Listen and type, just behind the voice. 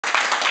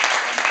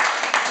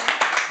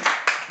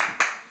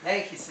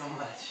Thank you so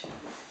much.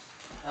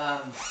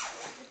 Um,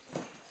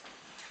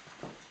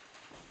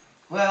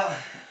 well,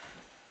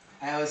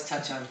 I always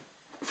touch on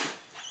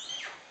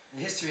the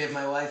history of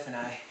my wife and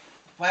I.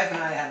 Wife and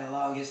I have a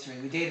long history.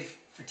 We dated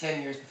for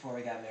 10 years before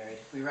we got married.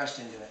 We rushed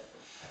into it.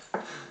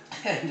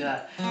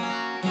 And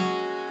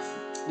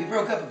we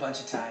broke up a bunch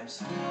of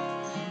times.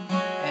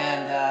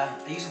 And I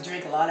used to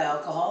drink a lot of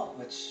alcohol,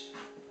 which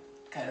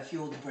kind of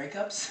fueled the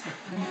breakups.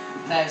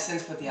 And I have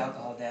since put the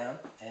alcohol down.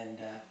 And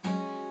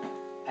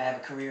I have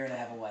a career and I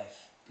have a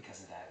wife because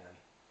of that. And I'm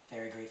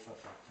very grateful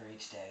for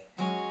each day.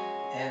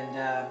 And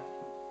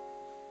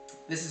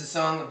this is a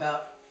song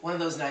about one of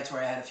those nights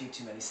where I had a few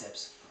too many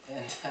sips.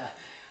 And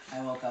I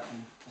woke up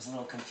and was a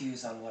little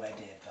confused on what I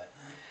did. But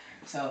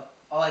so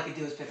all I could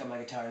do is pick up my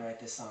guitar and write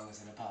this song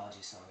as an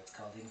apology song. It's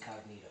called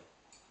Incognito.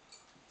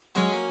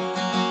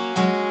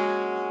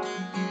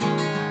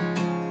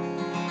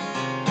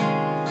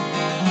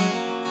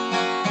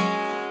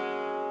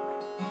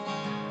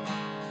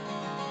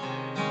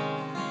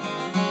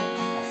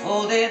 I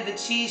folded the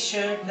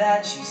t-shirt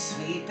that you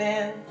sleep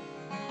in,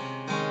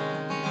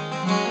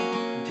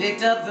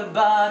 picked up the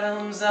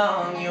bottoms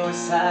on your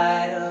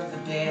side of the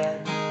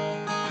bed,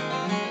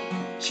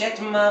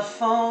 checked my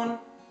phone,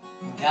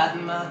 got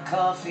my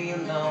coffee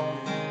alone,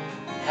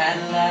 had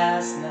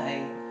last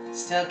night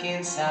stuck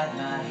inside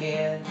my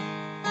head.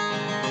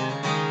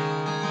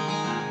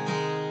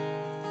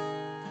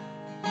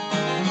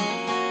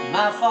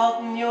 My fault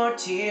and your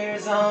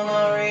tears on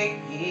our 8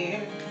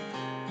 years.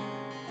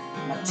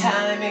 My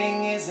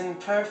timing isn't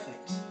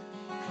perfect,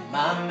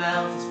 my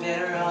mouth is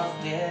better off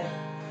dead.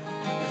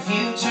 The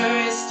future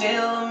is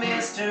still a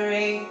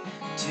mystery.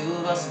 The two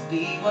of us will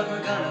be what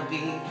we're gonna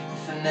be.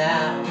 For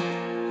now,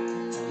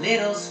 it's a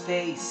little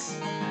space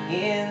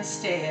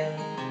instead.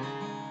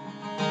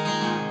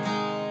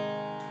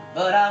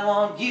 But I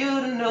want you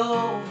to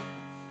know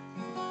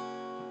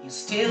you'll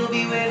still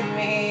be with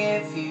me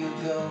if you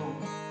go,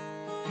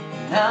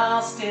 and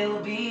I'll still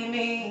be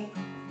me,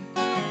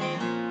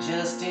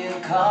 just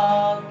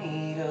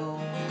incognito.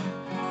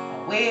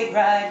 I'll wait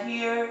right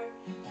here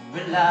and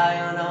rely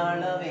on our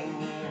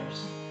loving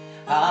ears.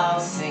 I'll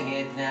sing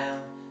it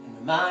now and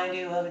remind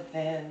you of it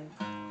then,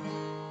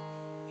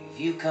 if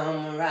you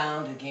come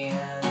around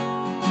again.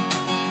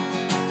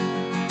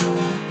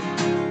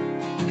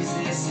 'Cause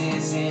this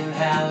isn't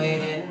how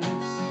it ends.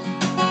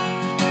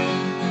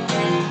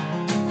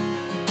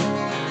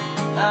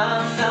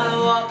 I'm not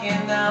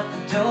walking out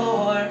the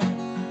door,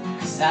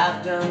 'cause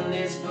I've done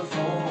this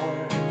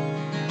before.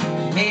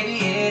 Maybe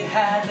it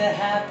had to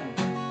happen,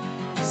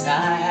 'cause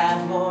I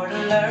have more to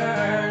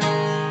learn.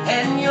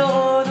 And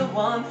you're the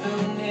one who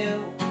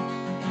knew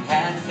and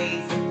had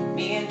faith in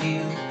me and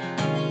you.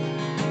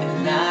 And the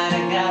night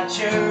I got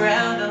your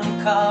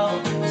random call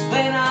was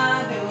when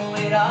I knew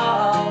it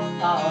all.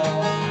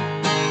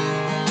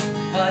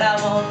 But I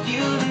want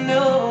you to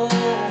know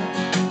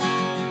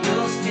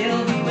you'll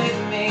still be with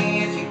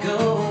me if you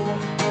go,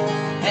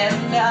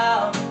 and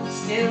I'll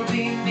still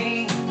be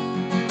me,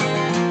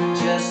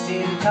 just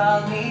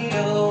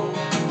incognito.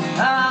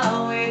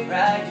 I'll wait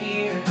right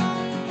here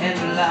and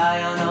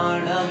rely on our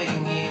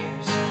loving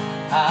ears.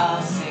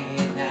 I'll sing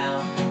it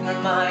now and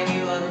remind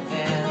you of it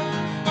then,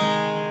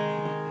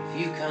 if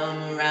you come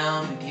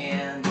around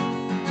again.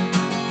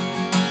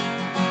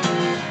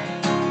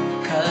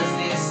 'Cause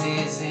this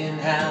isn't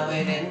how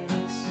it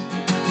ends.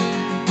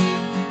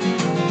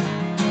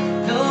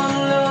 No,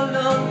 no,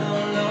 no, no,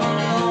 no,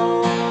 no.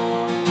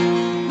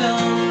 No,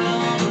 no,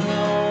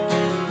 no,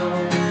 no,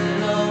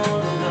 no,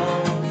 no.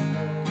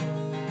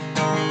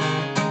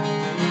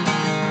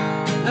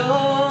 No,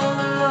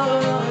 no,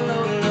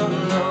 no, no,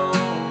 no.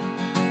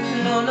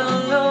 No, no,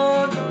 no,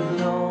 no,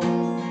 no.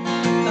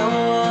 No,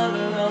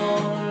 no,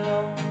 no.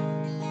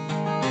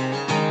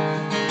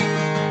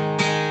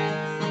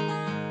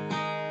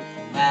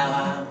 Now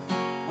I'm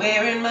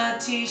wearing my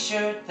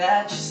t-shirt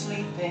that you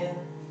sleep in.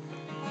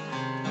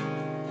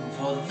 And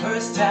for the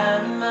first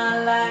time in my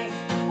life,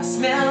 I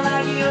smell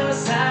like your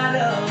side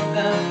of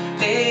the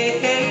bed.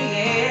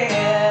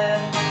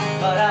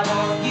 But I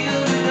want you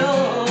to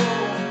know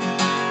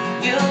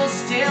you'll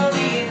still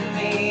be in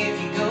me if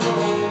you go,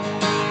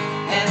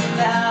 and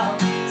I'll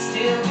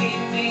still be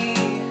me,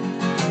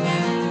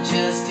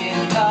 just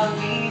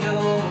incognito.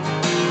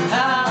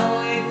 I'll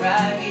wait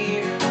right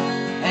here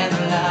and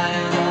rely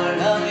on our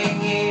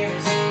loving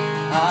ears.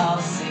 I'll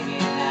sing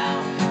it now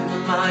and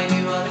remind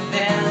you of it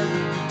then.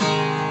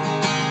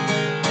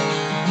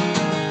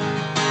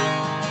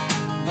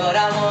 But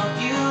I want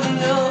you to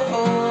know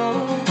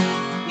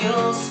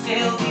you'll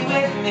still be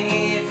with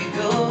me if you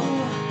go,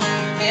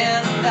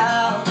 and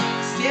I'll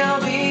still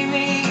be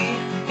me,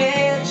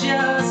 yeah,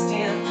 just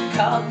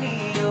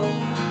incognito.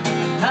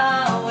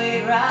 I'll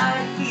wait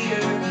right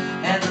here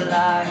and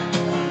rely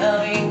on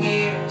loving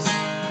ears.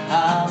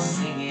 I'll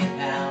sing it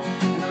now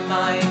and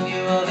remind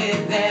you of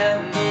it then.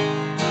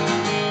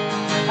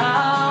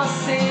 I'll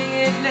sing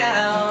it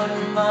now and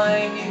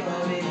remind you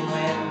of it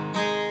when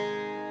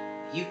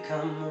you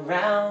come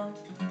around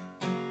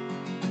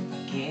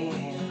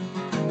again.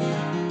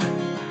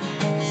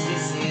 'Cause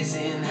this is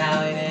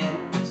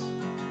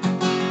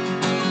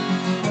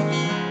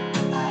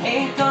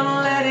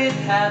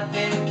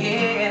happen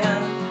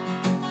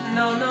again.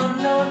 No, no,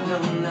 no, no,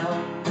 no,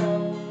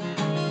 no.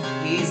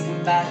 Please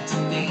come back to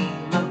me,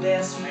 my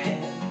best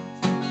friend.